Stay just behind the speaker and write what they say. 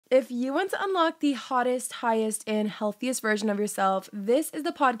If you want to unlock the hottest, highest, and healthiest version of yourself, this is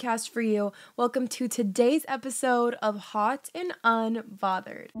the podcast for you. Welcome to today's episode of Hot and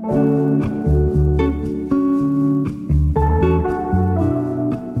Unbothered.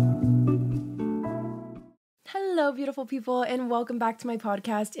 Hello, beautiful people, and welcome back to my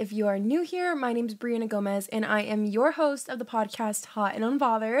podcast. If you are new here, my name is Brianna Gomez, and I am your host of the podcast Hot and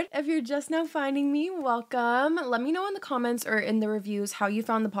Unbothered. If you're just now finding me, welcome. Let me know in the comments or in the reviews how you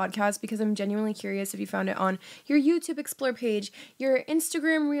found the podcast, because I'm genuinely curious if you found it on your YouTube Explore page, your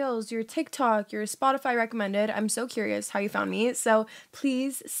Instagram Reels, your TikTok, your Spotify recommended. I'm so curious how you found me, so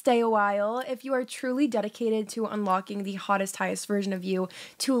please stay a while. If you are truly dedicated to unlocking the hottest, highest version of you,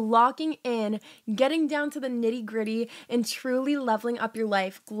 to locking in, getting down to the nitty-gritty, and truly leveling up your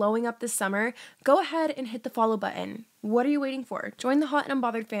life, glowing up this summer, go ahead and hit the follow button. What are you waiting for? Join the Hot and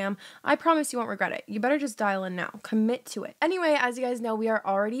Unbothered fam. I promise you won't regret it. You better just dial in now. Commit to it. Anyway, as you guys know, we are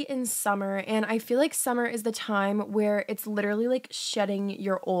already in summer, and I feel like summer is the time where it's literally like shedding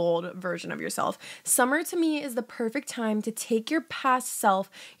your old version of yourself. Summer to me is the perfect time to take your past self,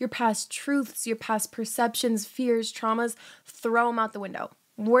 your past truths, your past perceptions, fears, traumas, throw them out the window.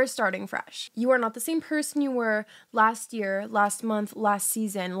 We're starting fresh. You are not the same person you were last year, last month, last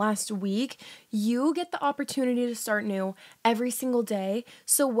season, last week. You get the opportunity to start new every single day.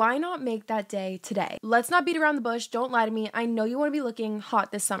 So why not make that day today? Let's not beat around the bush. Don't lie to me. I know you want to be looking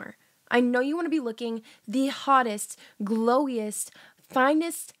hot this summer. I know you want to be looking the hottest, glowiest,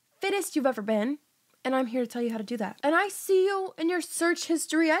 finest, fittest you've ever been. And I'm here to tell you how to do that. And I see you in your search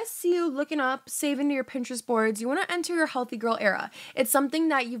history. I see you looking up, saving to your Pinterest boards. You want to enter your healthy girl era. It's something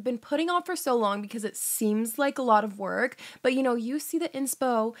that you've been putting off for so long because it seems like a lot of work. But you know, you see the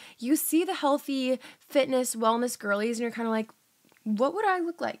inspo, you see the healthy fitness, wellness girlies, and you're kind of like, what would I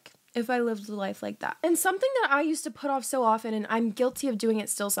look like if I lived a life like that? And something that I used to put off so often, and I'm guilty of doing it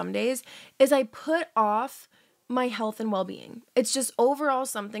still some days, is I put off my health and well-being. It's just overall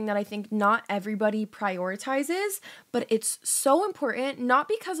something that I think not everybody prioritizes, but it's so important, not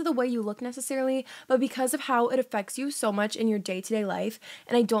because of the way you look necessarily, but because of how it affects you so much in your day-to-day life,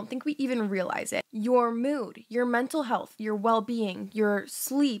 and I don't think we even realize it. Your mood, your mental health, your well-being, your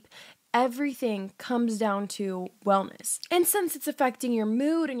sleep, everything comes down to wellness. And since it's affecting your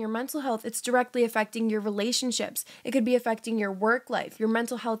mood and your mental health, it's directly affecting your relationships. It could be affecting your work life, your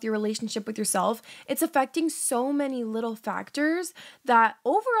mental health, your relationship with yourself. It's affecting so many little factors that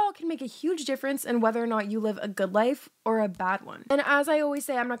overall can make a huge difference in whether or not you live a good life or a bad one. And as I always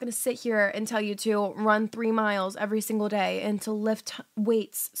say, I'm not going to sit here and tell you to run 3 miles every single day and to lift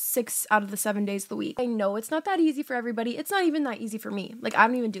weights 6 out of the 7 days of the week. I know it's not that easy for everybody. It's not even that easy for me. Like, I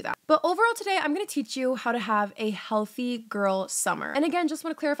don't even do that. But overall today, I'm going to teach you how to have a healthy girl summer. And again, just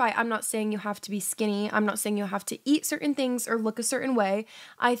want to clarify, I'm not saying you have to be skinny. I'm not saying you have to eat certain things or look a certain way.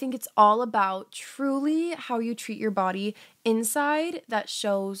 I think it's all about truly how you treat your body inside that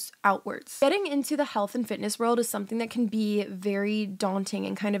shows outwards. Getting into the health and fitness world is something that can be very daunting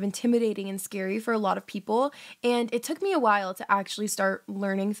and kind of intimidating and scary for a lot of people. And it took me a while to actually start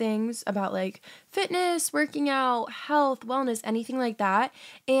learning things about like fitness, working out, health, wellness, anything like that.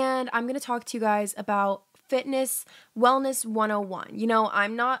 And I'm going to talk to you guys about fitness, wellness 101. You know,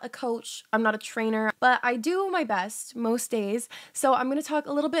 I'm not a coach, I'm not a trainer, but I do my best most days. So I'm going to talk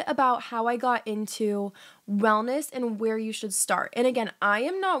a little bit about how I got into wellness and where you should start. And again, I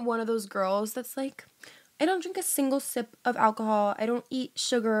am not one of those girls that's like, I don't drink a single sip of alcohol. I don't eat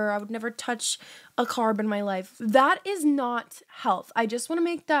sugar. I would never touch a carb in my life. That is not health. I just want to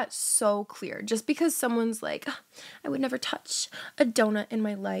make that so clear. Just because someone's like, I would never touch a donut in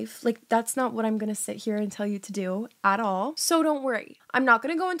my life. Like, that's not what I'm going to sit here and tell you to do at all. So don't worry. I'm not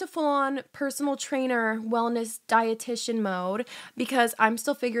going to go into full-on personal trainer, wellness, dietitian mode because I'm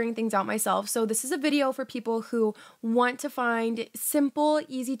still figuring things out myself. So this is a video for people who want to find simple,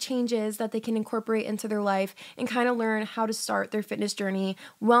 easy changes that they can incorporate into their life and kind of learn how to start their fitness journey,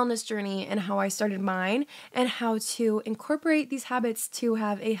 wellness journey, and how I started mine, and how to incorporate these habits to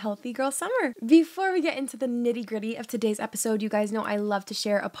have a healthy girl summer. Before we get into the nitty-gritty of today's episode, you guys know I love to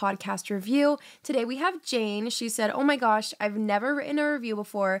share a podcast review. Today we have Jane. She said, oh my gosh, I've never written a review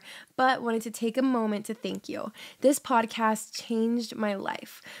before, but wanted to take a moment to thank you. This podcast changed my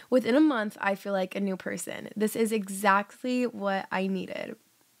life. Within a month, I feel like a new person. This is exactly what I needed.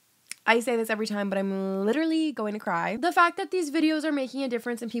 I say this every time, but I'm literally going to cry. The fact that these videos are making a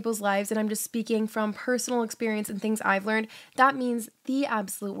difference in people's lives, and I'm just speaking from personal experience and things I've learned, that means the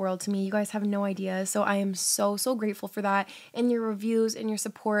absolute world to me. You guys have no idea. So I am so, so grateful for that, and your reviews and your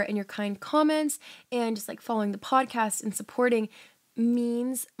support and your kind comments and just like following the podcast and supporting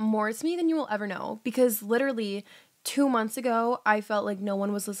means more to me than you will ever know, because literally 2 months ago, I felt like no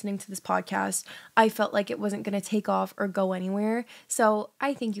one was listening to this podcast. I felt like it wasn't going to take off or go anywhere. So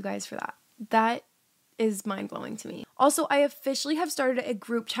I thank you guys for that. That is mind-blowing to me. Also, I officially have started a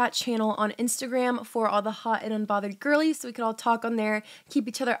group chat channel on Instagram for all the hot and unbothered girlies, so we could all talk on there, keep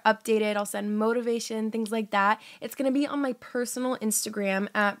each other updated. I'll send motivation, things like that. It's going to be on my personal Instagram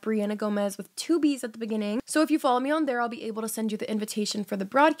at Brianna Gomez with 2 B's at the beginning. So if you follow me on there, I'll be able to send you the invitation for the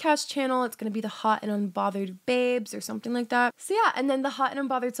broadcast channel. It's going to be the Hot and Unbothered Babes or something like that. So yeah, and then the Hot and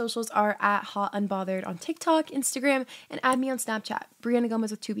Unbothered socials are at Hot Unbothered on TikTok, Instagram, and add me on Snapchat, Brianna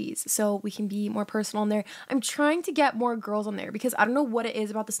Gomez with 2 B's, so we can be more personal on there. I'm trying to get more girls on there because I don't know what it is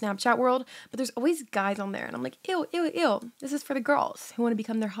about the Snapchat world, but there's always guys on there and I'm like, ew, ew, ew. This is for the girls who want to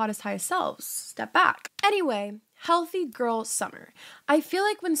become their hottest, highest selves. Step back. Anyway, healthy girl summer. I feel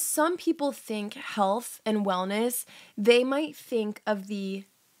like when some people think health and wellness, they might think of the,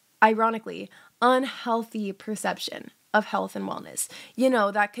 ironically, unhealthy perception of health and wellness. You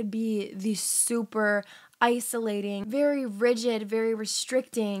know, that could be the super isolating, very rigid, very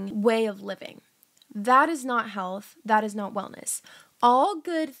restricting way of living. That is not health. That is not wellness. All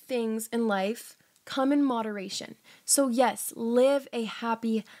good things in life come in moderation. So yes, live a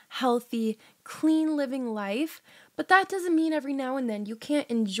happy, healthy, clean living life, but that doesn't mean every now and then you can't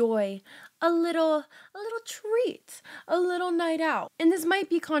enjoy a little treat, a little night out. And this might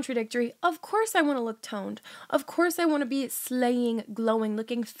be contradictory. Of course I want to look toned. Of course I want to be slaying, glowing,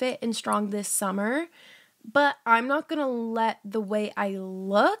 looking fit and strong this summer, but I'm not going to let the way I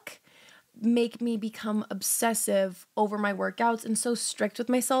look make me become obsessive over my workouts and so strict with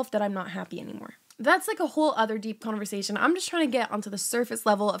myself that I'm not happy anymore. That's like a whole other deep conversation. I'm just trying to get onto the surface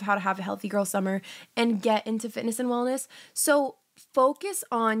level of how to have a healthy girl summer and get into fitness and wellness. So focus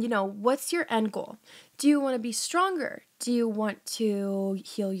on, what's your end goal? Do you want to be stronger? Do you want to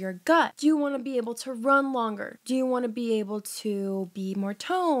heal your gut? Do you want to be able to run longer? Do you want to be able to be more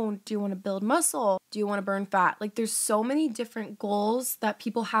toned? Do you want to build muscle? Do you want to burn fat? Like there's so many different goals that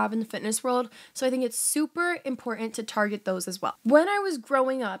people have in the fitness world. So I think it's super important to target those as well. When I was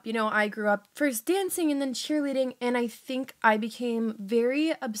growing up, I grew up first dancing and then cheerleading. And I think I became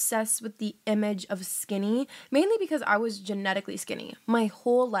very obsessed with the image of skinny, mainly because I was genetically skinny my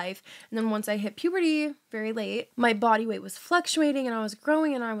whole life. And then once I hit puberty, very late, my body weight was fluctuating and I was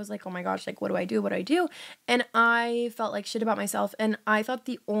growing and I was like, oh my gosh, like what do I do? What do I do? And I felt like shit about myself. And I thought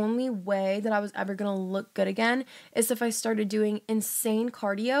the only way that I was ever gonna look good again is if I started doing insane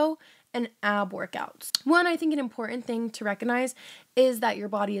cardio and ab workouts. One, I think an important thing to recognize is that your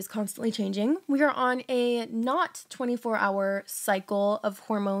body is constantly changing. We are on a not 24-hour cycle of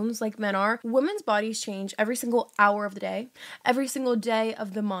hormones like men are. Women's bodies change every single hour of the day, every single day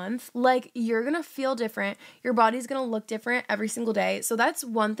of the month. Like you're gonna feel different. Your body's gonna look different every single day. So that's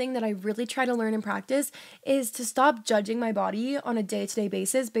one thing that I really try to learn and practice is to stop judging my body on a day-to-day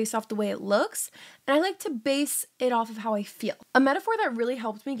basis based off the way it looks. And I like to base it off of how I feel. A metaphor that really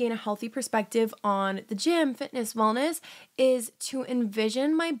helped me gain a healthy perspective on the gym, fitness, wellness is to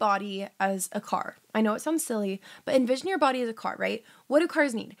envision my body as a car. I know it sounds silly, but envision your body as a car, right? What do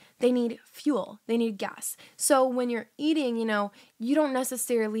cars need? They need fuel. They need gas. So when you're eating, you don't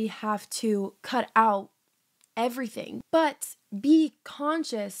necessarily have to cut out everything, but be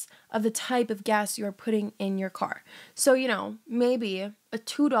conscious of the type of gas you're putting in your car. So, maybe a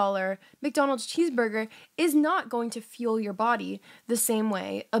 $2 McDonald's cheeseburger is not going to fuel your body the same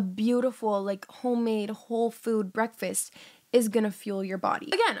way a beautiful, like homemade whole food breakfast is going to fuel your body.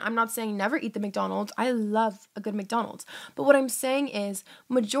 Again, I'm not saying never eat the McDonald's. I love a good McDonald's. But what I'm saying is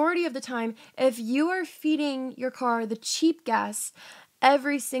majority of the time, if you are feeding your car the cheap gas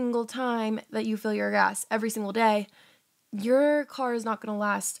every single time that you fill your gas every single day, your car is not going to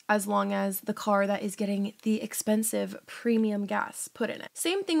last as long as the car that is getting the expensive premium gas put in it.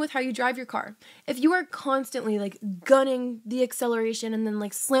 Same thing with how you drive your car. If you are constantly like gunning the acceleration and then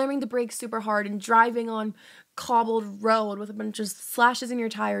like slamming the brakes super hard and driving on cobbled road with a bunch of slashes in your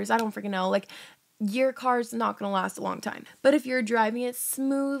tires, I don't freaking know, like your car's not going to last a long time. But if you're driving it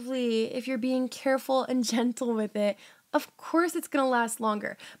smoothly, if you're being careful and gentle with it, of course it's going to last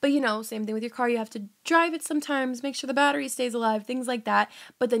longer. But same thing with your car. You have to drive it sometimes, make sure the battery stays alive, things like that.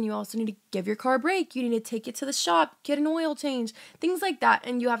 But then you also need to give your car a break. You need to take it to the shop, get an oil change, things like that.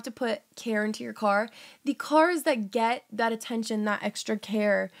 And you have to put care into your car. The cars that get that attention, that extra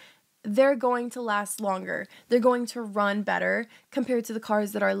care, they're going to last longer. They're going to run better compared to the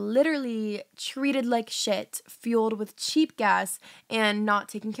cars that are literally treated like shit, fueled with cheap gas, and not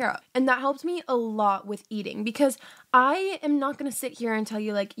taken care of. And that helped me a lot with eating because I am not going to sit here and tell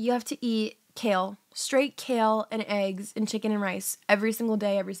you like you have to eat kale, straight kale and eggs and chicken and rice every single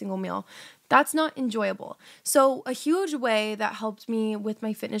day, every single meal. That's not enjoyable. So a huge way that helped me with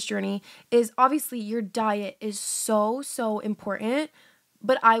my fitness journey is obviously your diet is so, so important,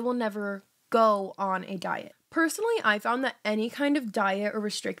 but I will never go on a diet. Personally, I found that any kind of diet or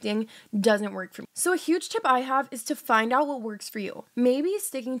restricting doesn't work for me. So a huge tip I have is to find out what works for you. Maybe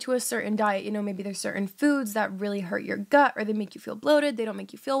sticking to a certain diet, maybe there's certain foods that really hurt your gut or they make you feel bloated, they don't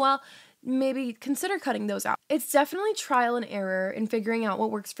make you feel well. Maybe consider cutting those out. It's definitely trial and error in figuring out what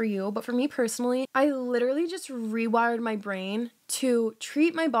works for you. But for me personally, I literally just rewired my brain to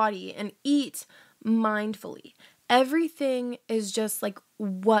treat my body and eat mindfully. Everything is just like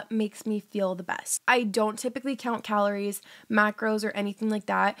what makes me feel the best. I don't typically count calories, macros, or anything like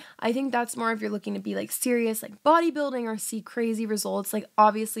that. I think that's more if you're looking to be like serious, like bodybuilding or see crazy results. Like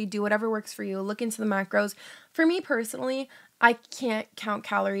obviously do whatever works for you. Look into the macros. For me personally, I can't count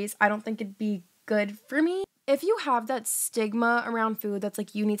calories. I don't think it'd be good for me. If you have that stigma around food that's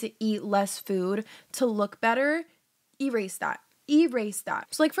like you need to eat less food to look better, erase that. Erase that.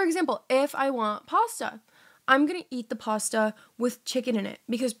 So like for example, if I want pasta, I'm going to eat the pasta with chicken in it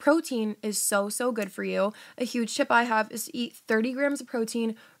because protein is so, so good for you. A huge tip I have is to eat 30 grams of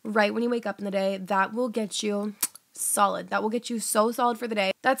protein right when you wake up in the day. That will get you solid. That will get you so solid for the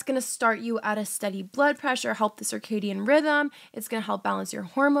day. That's going to start you at a steady blood pressure, help the circadian rhythm. It's going to help balance your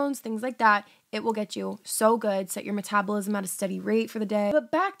hormones, things like that. It will get you so good, set your metabolism at a steady rate for the day.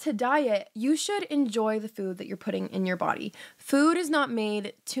 But back to diet, you should enjoy the food that you're putting in your body. Food is not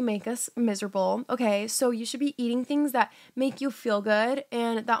made to make us miserable, okay? So you should be eating things that make you feel good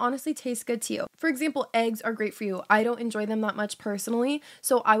and that honestly taste good to you. For example, eggs are great for you. I don't enjoy them that much personally,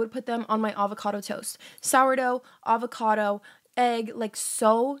 so I would put them on my avocado toast. Sourdough, avocado, egg, like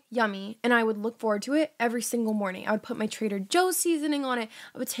so yummy, and I would look forward to it every single morning. I would put my Trader Joe's seasoning on it.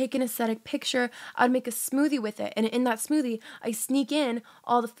 I would take an aesthetic picture. I'd make a smoothie with it, and in that smoothie I sneak in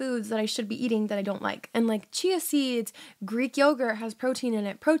all the foods that I should be eating that I don't like, and like chia seeds, Greek yogurt has protein in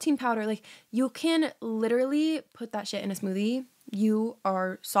it, protein powder. Like you can literally put that shit in a smoothie. You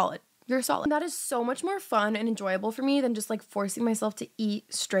are solid. You're solid. And that is so much more fun and enjoyable for me than just like forcing myself to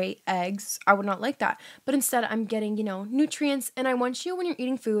eat straight eggs. I would not like that. But instead I'm getting, nutrients. And I want you when you're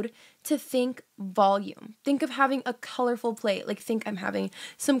eating food to think volume. Think of having a colorful plate. Like think I'm having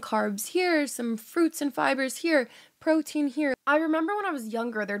some carbs here, some fruits and fibers here, protein here. I remember when I was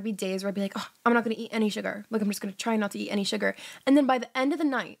younger, there'd be days where I'd be like, oh, I'm not going to eat any sugar. Like I'm just going to try not to eat any sugar. And then by the end of the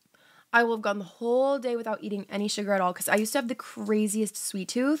night, I will have gone the whole day without eating any sugar at all because I used to have the craziest sweet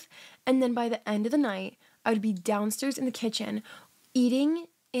tooth. And then by the end of the night, I would be downstairs in the kitchen eating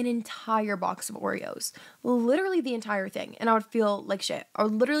an entire box of Oreos. Literally the entire thing. And I would feel like shit. I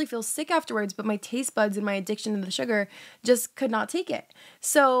would literally feel sick afterwards, but my taste buds and my addiction to the sugar just could not take it.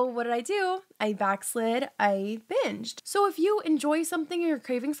 So what did I do? I backslid. I binged. So if you enjoy something or you're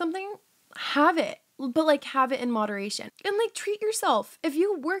craving something, have it. But like have it in moderation and like treat yourself. If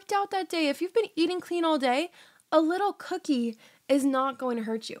you worked out that day, if you've been eating clean all day, a little cookie is not going to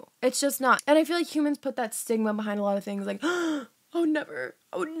hurt you. It's just not. And I feel like humans put that stigma behind a lot of things like, I would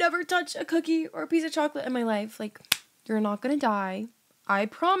never touch a cookie or a piece of chocolate in my life. Like you're not going to die. I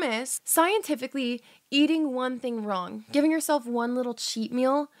promise. Scientifically, eating one thing wrong, giving yourself one little cheat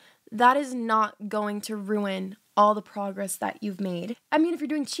meal, that is not going to ruin all the progress that you've made. I mean, if you're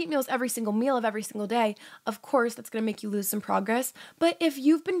doing cheat meals every single meal of every single day, of course that's going to make you lose some progress. But if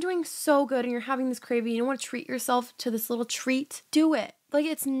you've been doing so good and you're having this craving, you want to treat yourself to this little treat, do it. Like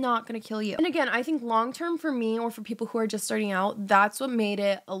it's not going to kill you. And again, I think long term for me or for people who are just starting out, that's what made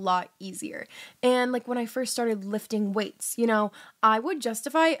it a lot easier. And like when I first started lifting weights, I would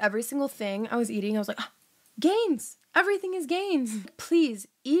justify every single thing I was eating. I was like, gains. Everything is gains. Please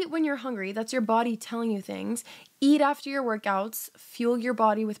eat when you're hungry. That's your body telling you things. Eat after your workouts. Fuel your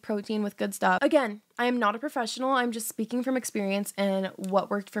body with protein, with good stuff. Again, I am not a professional. I'm just speaking from experience and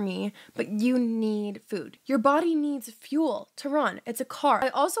what worked for me. But you need food. Your body needs fuel to run. It's a car. I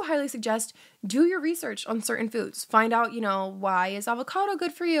also highly suggest do your research on certain foods. Find out, why is avocado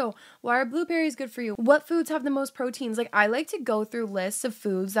good for you? Why are blueberries good for you? What foods have the most proteins? Like I like to go through lists of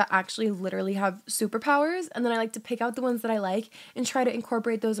foods that actually literally have superpowers. And then I like to pick out the ones that I like and try to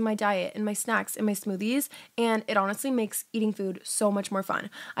incorporate those in my diet, in my snacks, in my smoothies. And it honestly makes eating food so much more fun.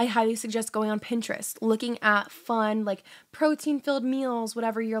 I highly suggest going on Pinterest, looking at fun, like protein-filled meals,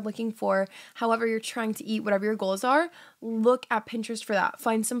 whatever you're looking for, however you're trying to eat, whatever your goals are, look at Pinterest for that.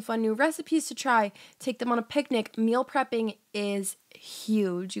 Find some fun new recipes to try, take them on a picnic. Meal prepping is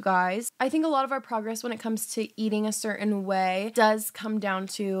huge, you guys. I think a lot of our progress when it comes to eating a certain way does come down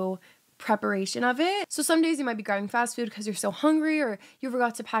to preparation of it. So some days you might be grabbing fast food because you're so hungry, or you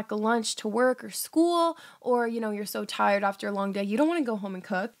forgot to pack a lunch to work or school, or you're so tired after a long day you don't want to go home and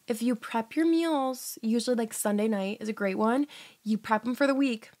cook. If you prep your meals, usually like Sunday night is a great one, you prep them for the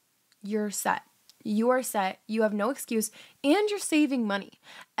week, you're set. You are set. You have no excuse, and you're saving money.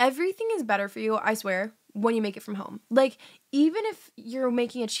 Everything is better for you, I swear, when you make it from home. Like, even if you're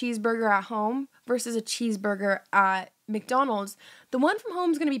making a cheeseburger at home versus a cheeseburger at McDonald's, the one from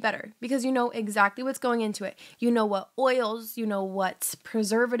home is going to be better because you know exactly what's going into it. You know what oils, you know what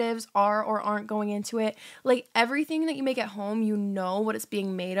preservatives are or aren't going into it. Like, everything that you make at home, you know what it's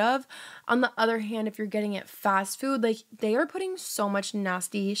being made of. On the other hand, if you're getting it fast food, like, they are putting so much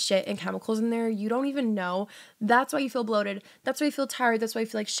nasty shit and chemicals in there, you don't even know. That's why you feel bloated. That's why you feel tired. That's why you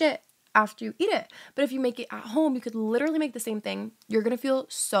feel like shit after you eat it. But if you make it at home, you could literally make the same thing. You're gonna feel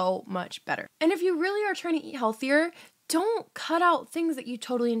so much better. And if you really are trying to eat healthier, don't cut out things that you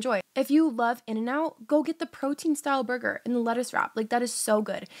totally enjoy. If you love In-N-Out, go get the protein style burger and the lettuce wrap. Like, that is so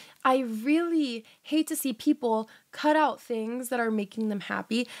good. I really hate to see people cut out things that are making them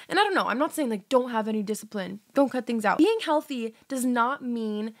happy. And I don't know, I'm not saying like don't have any discipline, don't cut things out. Being healthy does not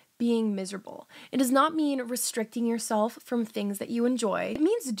mean being miserable. It does not mean restricting yourself from things that you enjoy. It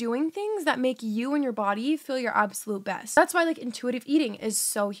means doing things that make you and your body feel your absolute best. That's why like intuitive eating is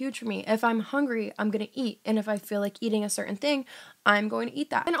so huge for me. If I'm hungry, I'm gonna eat. And if I feel like eating a certain thing, I'm going to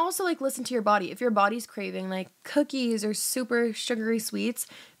eat that. And also like listen to your body. If your body's craving like cookies or super sugary sweets,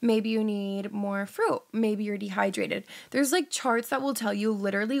 maybe you need more fruit. Maybe you're dehydrated. There's like charts that will tell you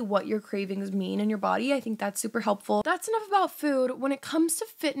literally what your cravings mean in your body. I think that's super helpful. That's enough about food. When it comes to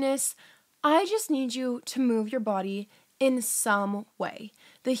fitness, I just need you to move your body in some way.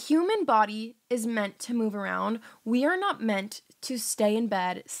 The human body is meant to move around. We are not meant to stay in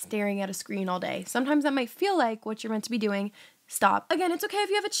bed staring at a screen all day. Sometimes that might feel like what you're meant to be doing. Stop. Again, it's okay if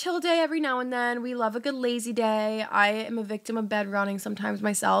you have a chill day every now and then. We love a good lazy day. I am a victim of bed rotting sometimes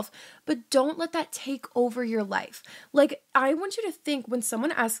myself, but don't let that take over your life. Like, I want you to think when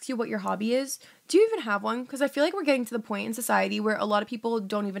someone asks you what your hobby is, do you even have one? Because I feel like we're getting to the point in society where a lot of people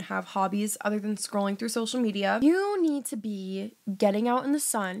don't even have hobbies other than scrolling through social media. You need to be getting out in the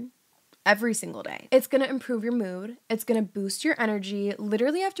sun every single day. It's gonna improve your mood. It's gonna boost your energy.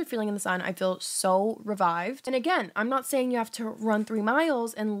 Literally, after feeling in the sun, I feel so revived. And again, I'm not saying you have to run 3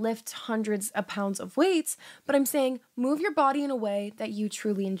 miles and lift hundreds of pounds of weights, but I'm saying move your body in a way that you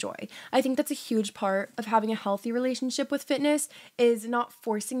truly enjoy. I think that's a huge part of having a healthy relationship with fitness, is not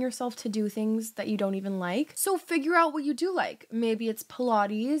forcing yourself to do things that you don't even like. So figure out what you do like. Maybe it's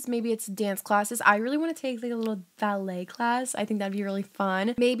Pilates, maybe it's dance classes. I really want to take like a little ballet class. I think that'd be really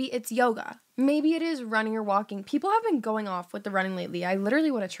fun. Maybe it's yoga. Maybe it is running or walking. People have been going off with the running lately. I literally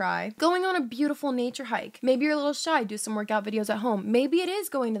want to try. Going on a beautiful nature hike. Maybe you're a little shy, do some workout videos at home. Maybe it is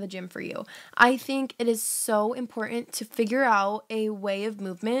going to the gym for you. I think it is so important to figure out a way of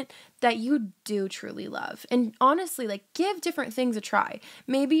movement that you do truly love. And honestly, like, give different things a try.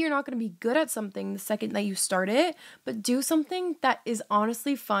 Maybe you're not going to be good at something the second that you start it, but do something that is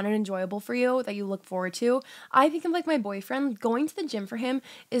honestly fun and enjoyable for you, that you look forward to. I think of like my boyfriend. Going to the gym for him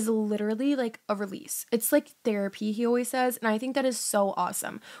is literally like a release. It's like therapy, he always says, and I think that is so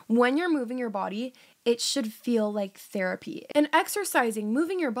awesome. When you're moving your body, it should feel like therapy. And exercising,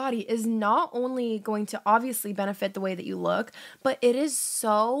 moving your body is not only going to obviously benefit the way that you look, but it is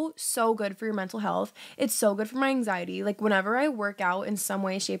so good for your mental health. It's so good for my anxiety. Like, whenever I work out in some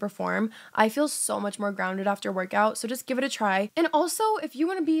way, shape, or form, I feel so much more grounded after a workout. So just give it a try. And also, if you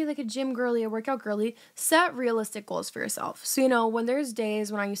want to be like a gym girly, a workout girly, set realistic goals for yourself. So, when there's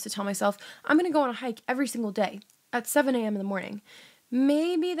days when I used to tell myself, I'm going to go on a hike every single day at 7 a.m. in the morning.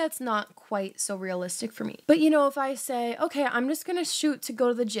 Maybe that's not quite so realistic for me. But if I say, okay, I'm just gonna shoot to go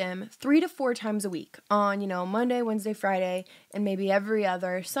to the gym 3 to 4 times a week on, Monday, Wednesday, Friday, and maybe every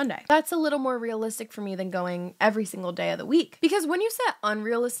other Sunday. That's a little more realistic for me than going every single day of the week. Because when you set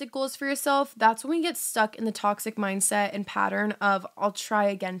unrealistic goals for yourself, that's when we get stuck in the toxic mindset and pattern of, I'll try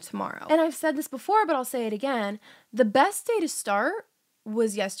again tomorrow. And I've said this before, but I'll say it again. The best day to start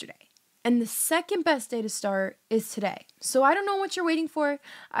was yesterday. And the second best day to start is today. So I don't know what you're waiting for.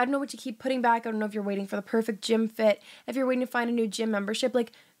 I don't know what you keep putting back. I don't know if you're waiting for the perfect gym fit, if you're waiting to find a new gym membership.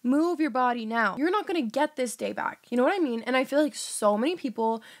 Like, move your body now. You're not going to get this day back. You know what I mean? And I feel like so many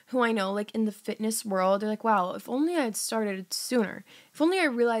people who I know, like in the fitness world, they're like, wow, if only I had started sooner. If only I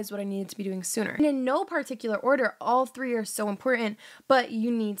realized what I needed to be doing sooner. And in no particular order, all 3 are so important, but you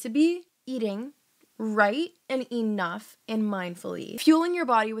need to be eating right and enough and mindfully. Fueling your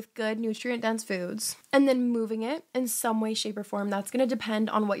body with good nutrient-dense foods and then moving it in some way, shape, or form. That's going to depend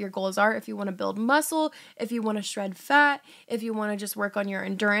on what your goals are. If you want to build muscle, if you want to shred fat, if you want to just work on your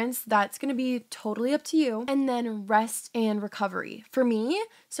endurance, that's going to be totally up to you. And then rest and recovery. For me,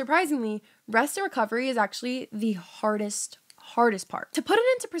 surprisingly, rest and recovery is actually the hardest part. To put it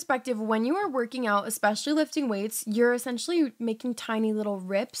into perspective, when you are working out, especially lifting weights, you're essentially making tiny little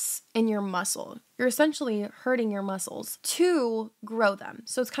rips in your muscle. You're essentially hurting your muscles to grow them.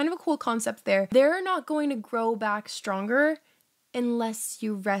 So it's kind of a cool concept there. They're not going to grow back stronger unless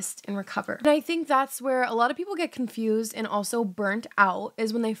you rest and recover. And I think that's where a lot of people get confused and also burnt out,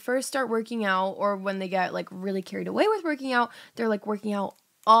 is when they first start working out, or when they get like really carried away with working out, they're like working out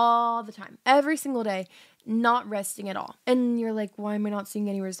all the time, every single day, not resting at all. And you're like, why am I not seeing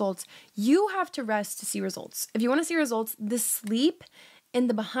any results? You have to rest to see results. If you want to see results, the sleep and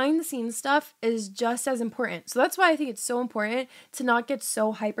the behind the scenes stuff is just as important. So that's why I think it's so important to not get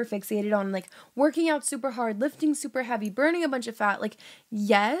so hyper fixated on like working out super hard, lifting super heavy, burning a bunch of fat. Like,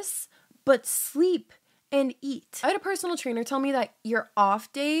 yes, but sleep and eat. I had a personal trainer tell me that your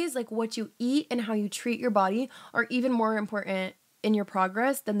off days, like what you eat and how you treat your body, are even more important in your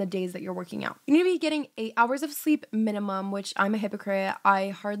progress than the days that you're working out. You need to be getting 8 hours of sleep minimum, which I'm a hypocrite. I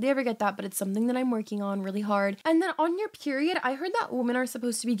hardly ever get that, but it's something that I'm working on really hard. And then on your period, I heard that women are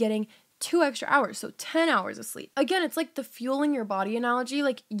supposed to be getting 2 extra hours, so 10 hours of sleep. Again, it's like the fueling your body analogy.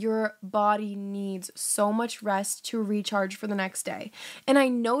 Like, your body needs so much rest to recharge for the next day. And I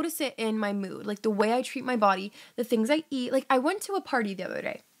notice it in my mood, like the way I treat my body, the things I eat. Like, I went to a party the other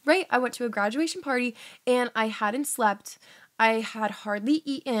day, right? I went to a graduation party and I hadn't slept. I had hardly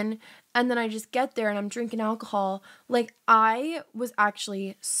eaten, and then I just get there and I'm drinking alcohol. Like, I was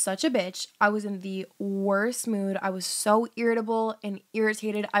actually such a bitch. I was in the worst mood. I was so irritable and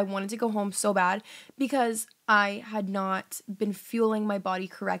irritated. I wanted to go home so bad because I had not been fueling my body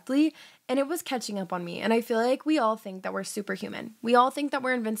correctly, and it was catching up on me. And I feel like we all think that we're superhuman. We all think that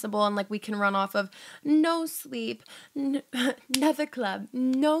we're invincible and like we can run off of no sleep, never club,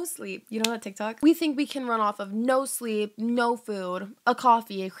 no sleep. You know that TikTok? We think we can run off of no sleep, no food, a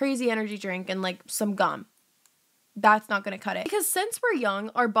coffee, a crazy energy drink, and like some gum. That's not going to cut it. Because since we're young,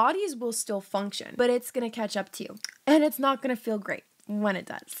 our bodies will still function, but it's going to catch up to you. And it's not going to feel great when it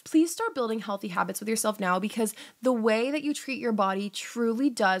does. Please start building healthy habits with yourself now, because the way that you treat your body truly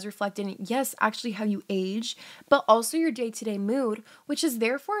does reflect in, yes, actually how you age, but also your day-to-day mood, which is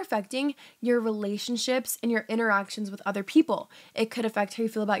therefore affecting your relationships and your interactions with other people. It could affect how you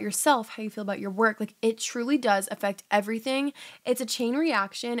feel about yourself, how you feel about your work. Like, it truly does affect everything. It's a chain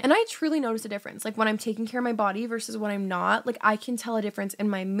reaction, and I truly notice a difference. Like, when I'm taking care of my body versus when I'm not, like, I can tell a difference in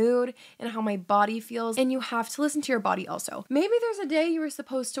my mood and how my body feels, and you have to listen to your body also. Maybe there's a day you were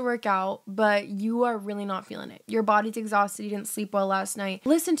supposed to work out, but you are really not feeling it. Your body's exhausted, you didn't sleep well last night.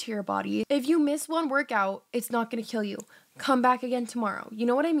 Listen to your body. If you miss one workout, it's not going to kill you. Come back again tomorrow. You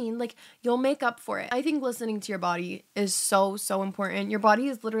know what I mean? Like, you'll make up for it. I think listening to your body is so important. Your body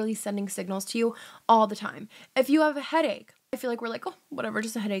is literally sending signals to you all the time. If you have a headache, I feel like we're like, oh, whatever,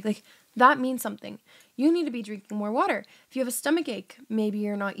 just a headache. Like, that means something. You need to be drinking more water. If you have a stomach ache, maybe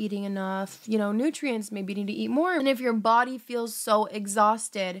you're not eating enough, nutrients, maybe you need to eat more. And if your body feels so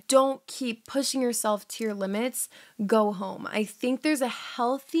exhausted, don't keep pushing yourself to your limits. Go home. I think there's a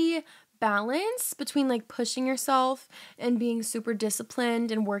healthy balance between like pushing yourself and being super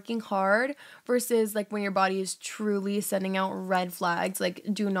disciplined and working hard versus like when your body is truly sending out red flags, like,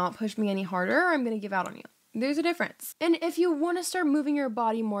 do not push me any harder or I'm going to give out on you. There's a difference. And if you want to start moving your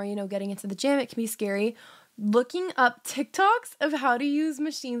body more, getting into the gym, it can be scary. Looking up TikToks of how to use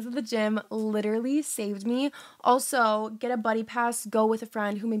machines at the gym literally saved me. Also, get a buddy pass, go with a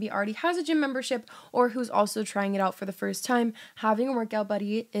friend who maybe already has a gym membership or who's also trying it out for the first time. Having a workout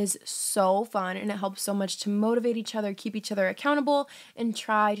buddy is so fun, and it helps so much to motivate each other, keep each other accountable, and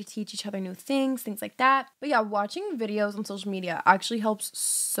try to teach each other new things like that. But yeah, watching videos on social media actually helps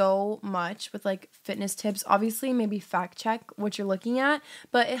so much with like fitness tips. Obviously, maybe fact check what you're looking at,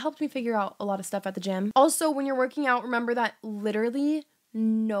 but it helped me figure out a lot of stuff at the gym. Also, when you're working out, remember that literally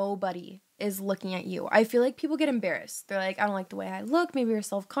nobody is looking at you. I feel like people get embarrassed. They're like, I don't like the way I look. Maybe you're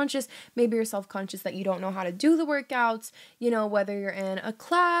self-conscious. Maybe you're self-conscious that you don't know how to do the workouts, whether you're in a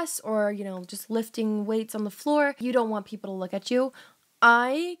class or, just lifting weights on the floor. You don't want people to look at you.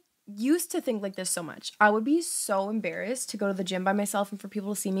 I used to think like this so much. I would be so embarrassed to go to the gym by myself and for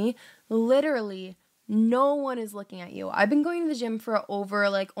people to see me. Literally, no one is looking at you. I've been going to the gym for over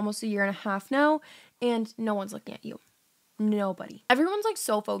like almost a year and a half now, and no one's looking at you. Nobody. Everyone's like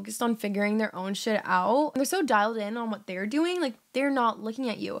so focused on figuring their own shit out. They're so dialed in on what they're doing, like they're not looking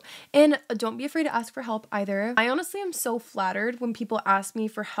at you. And don't be afraid to ask for help either. I honestly am so flattered when people ask me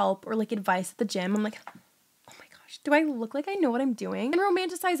for help or like advice at the gym. I'm like, oh my gosh, do I look like I know what I'm doing? And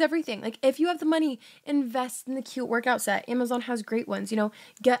romanticize everything. Like if you have the money, invest in the cute workout set. Amazon has great ones, you know,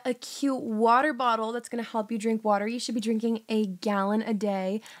 get a cute water bottle that's going to help you drink water. You should be drinking a gallon a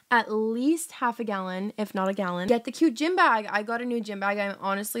day, at least half a gallon, if not a gallon. Get the cute gym bag. I got a new gym bag. I'm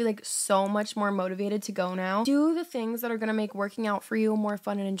honestly like so much more motivated to go now. Do the things that are going to make working out for you more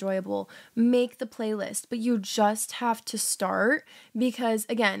fun and enjoyable. Make the playlist, but you just have to start, because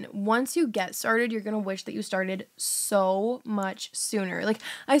again, once you get started, you're going to wish that you started so much sooner. Like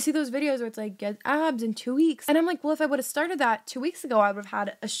I see those videos where it's like get abs in 2 weeks, and I'm like, well, if I would have started that 2 weeks ago, I would have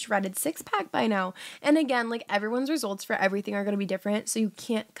had a shredded six-pack by now. And again, like everyone's results for everything are going to be different, so you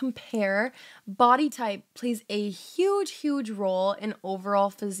can't compare. Body type plays a huge role in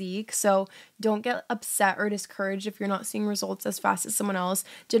overall physique, so don't get upset or discouraged if you're not seeing results as fast as someone else.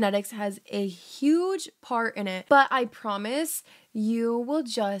 Genetics has a huge part in it, but I promise you will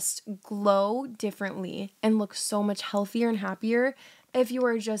just glow differently and look so much healthier and happier if you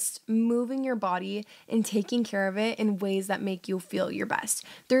are just moving your body and taking care of it in ways that make you feel your best.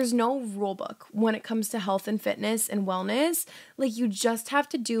 There's no rule book when it comes to health and fitness and wellness. Like you just have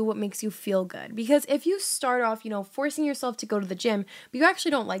to do what makes you feel good. Because if you start off, you know, forcing yourself to go to the gym, but you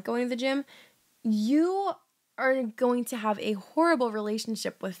actually don't like going to the gym, you are going to have a horrible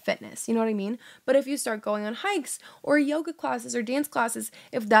relationship with fitness. You know what I mean? But if you start going on hikes or yoga classes or dance classes,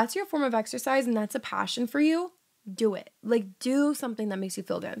 if that's your form of exercise and that's a passion for you, do it. Like do something that makes you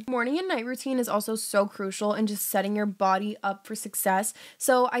feel good. Morning and night routine is also so crucial in just setting your body up for success.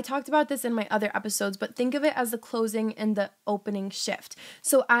 So I talked about this in my other episodes, but think of it as the closing and the opening shift.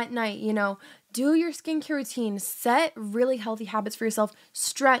 So at night, you know, do your skincare routine, set really healthy habits for yourself,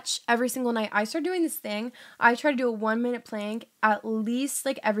 stretch every single night. I started doing this thing. I try to do a 1-minute plank at least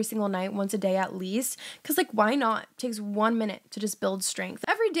like every single night, once a day at least. Cause like, why not? It takes 1 minute to just build strength.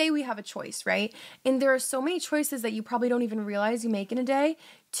 Every day we have a choice, right? And there are so many choices that you probably don't even realize you make in a day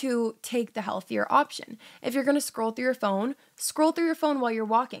to take the healthier option. If you're gonna scroll through your phone while you're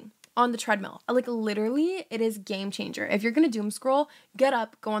walking on the treadmill. Like literally, it is game changer. If you're gonna doom scroll, get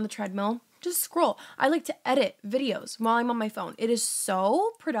up, go on the treadmill, just scroll. I like to edit videos while I'm on my phone. It is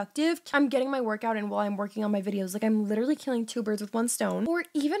so productive. I'm getting my workout in while I'm working on my videos. Like I'm literally killing 2 birds with 1 stone. Or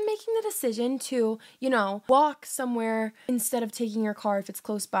even making the decision to, you know, walk somewhere instead of taking your car if it's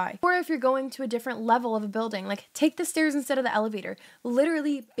close by. Or if you're going to a different level of a building, like take the stairs instead of the elevator.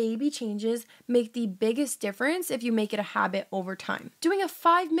 Literally, baby changes make the biggest difference if you make it a habit over time. Doing a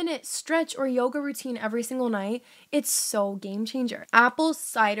 5-minute stretch or yoga routine every single night, it's so game changer. Apple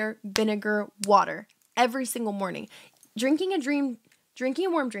cider vinegar water every single morning. Drinking a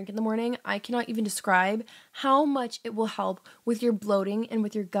warm drink in the morning, I cannot even describe how much it will help with your bloating and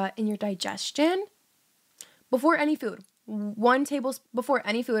with your gut and your digestion. Before any food,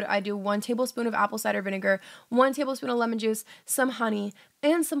 I do 1 tablespoon of apple cider vinegar, 1 tablespoon of lemon juice, some honey,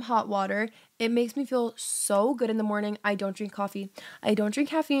 and some hot water. It makes me feel so good in the morning. I don't drink coffee. I don't drink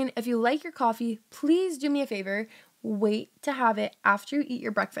caffeine. If you like your coffee, please do me a favor. Wait to have it after you eat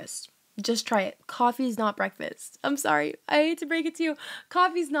your breakfast. Just try it. Coffee's not breakfast. I'm sorry. I hate to break it to you.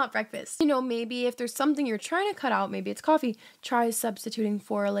 Coffee's not breakfast. You know, maybe if there's something you're trying to cut out, maybe it's coffee, try substituting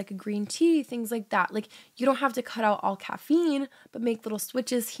for like a green tea, things like that. Like you don't have to cut out all caffeine, but make little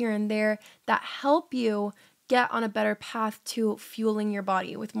switches here and there that help you get on a better path to fueling your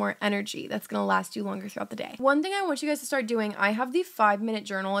body with more energy that's going to last you longer throughout the day. One thing I want you guys to start doing, I have the 5-minute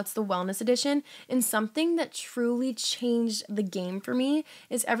journal. It's the wellness edition. And something that truly changed the game for me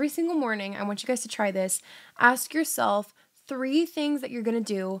is every single morning, I want you guys to try this. Ask yourself 3 things that you're going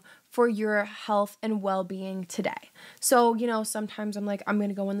to do for your health and well-being today. So, you know, sometimes I'm like, I'm going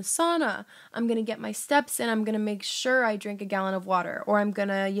to go in the sauna. I'm going to get my steps in. I'm going to make sure I drink a gallon of water, or I'm going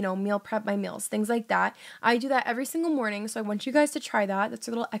to, you know, meal prep my meals, things like that. I do that every single morning. So I want you guys to try that. That's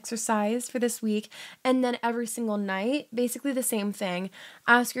a little exercise for this week. And then every single night, basically the same thing.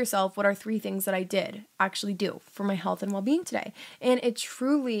 Ask yourself, what are 3 things that I did actually do for my health and well-being today? And it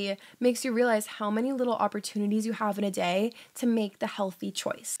truly makes you realize how many little opportunities you have in a day to make the healthy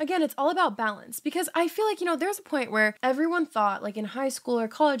choice. Again, it's all about balance, because I feel like, you know, there's a point where everyone thought, like in high school or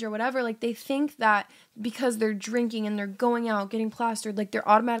college or whatever, like they think that because they're drinking and they're going out getting plastered, like they're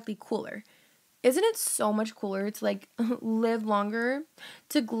automatically cooler. isn't it so much cooler to like live longer,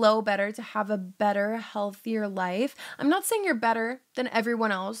 to glow better, to have a better, healthier life? I'm not saying you're better than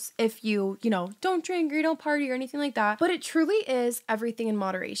everyone else if you don't drink or you don't party or anything like that, but it truly is everything in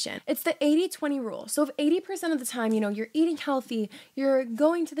moderation. It's the 80-20 rule. So if 80% of the time, you're eating healthy, you're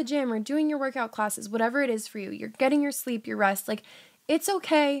going to the gym or doing your workout classes, whatever it is for you, you're getting your sleep, your rest, like it's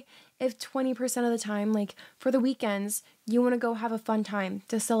okay if 20% of the time, like for the weekends, you want to go have a fun time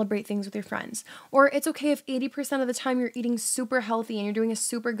to celebrate things with your friends. Or it's okay if 80% of the time you're eating super healthy and you're doing a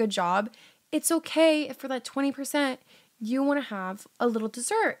super good job. It's okay if for that 20%, you want to have a little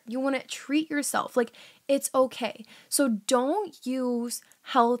dessert. You want to treat yourself. Like, it's okay. So don't use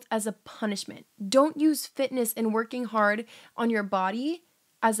health as a punishment. Don't use fitness and working hard on your body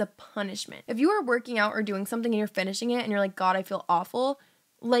as a punishment. If you are working out or doing something and you're finishing it and you're like, God, I feel awful,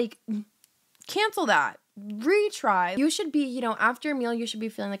 like, cancel that. Retry. You should be, after a meal, you should be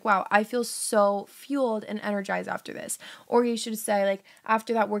feeling like, wow, I feel so fueled and energized after this. Or you should say, like,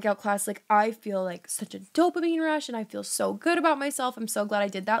 after that workout class, like, I feel like such a dopamine rush and I feel so good about myself. I'm so glad I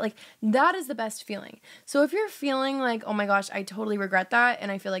did that. Like, that is the best feeling. So if you're feeling like, oh my gosh, I totally regret that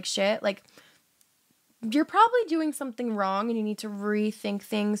and I feel like shit, like, you're probably doing something wrong and you need to rethink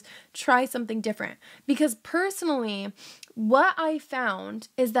things, try something different. Because personally, what I found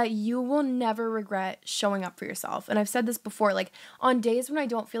is that you will never regret showing up for yourself. And I've said this before, like on days when I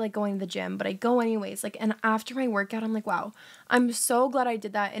don't feel like going to the gym, but I go anyways, like, and after my workout, I'm like, wow, I'm so glad I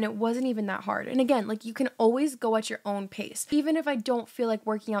did that. And it wasn't even that hard. And again, like you can always go at your own pace. Even if I don't feel like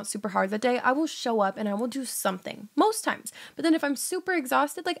working out super hard that day, I will show up and I will do something most times. But then if I'm super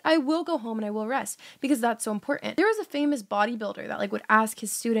exhausted, like I will go home and I will rest because that's so important. There was a famous bodybuilder that like would ask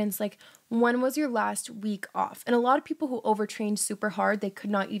his students, like, when was your last week off? And a lot of people who overtrained super hard, they could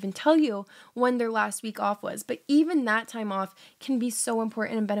not even tell you when their last week off was. But even that time off can be so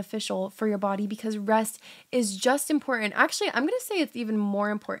important and beneficial for your body because rest is just important. Actually, I'm going to say it's even more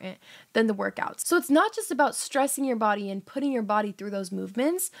important than the workouts. So it's not just about stressing your body and putting your body through those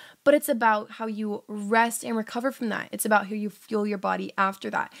movements, but it's about how you rest and recover from that. It's about how you fuel your body after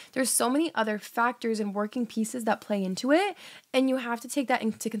that. There's so many other factors and working pieces that play into it, and you have to take that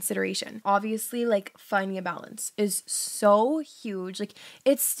into consideration. Obviously, like finding a balance is so huge. Like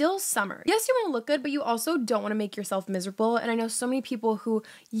it's still summer. Yes, you want to look good, but you also don't want to make yourself miserable. And I know so many people who,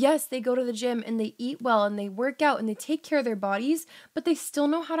 yes, they go to the gym and they eat well and they work out and they take care of their bodies, but they still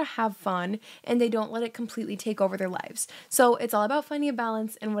know how to have fun and they don't let it completely take over their lives. So it's all about finding a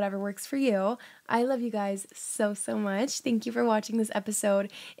balance and whatever works for you. I love you guys so, so much. Thank you for watching this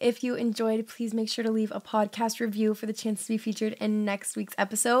episode. If you enjoyed, please make sure to leave a podcast review for the chance to be featured in next week's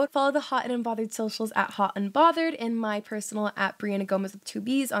episode. Follow the Hot and Unbothered socials at Hot and Unbothered and my personal at Brianna Gomez with 2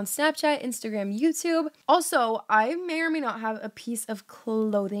 B's on Snapchat, Instagram, YouTube. Also, I may or may not have a piece of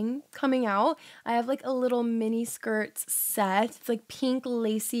clothing coming out. I have like a little mini skirt set. It's like pink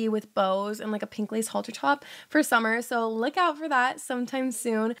lacy with bows and like a pink lace halter top for summer. So look out for that sometime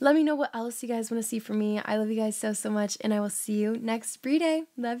soon. Let me know what else you guys want to see from me. I love you guys so, so much, and I will see you next Brie Day.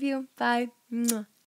 Love you. Bye. Mwah.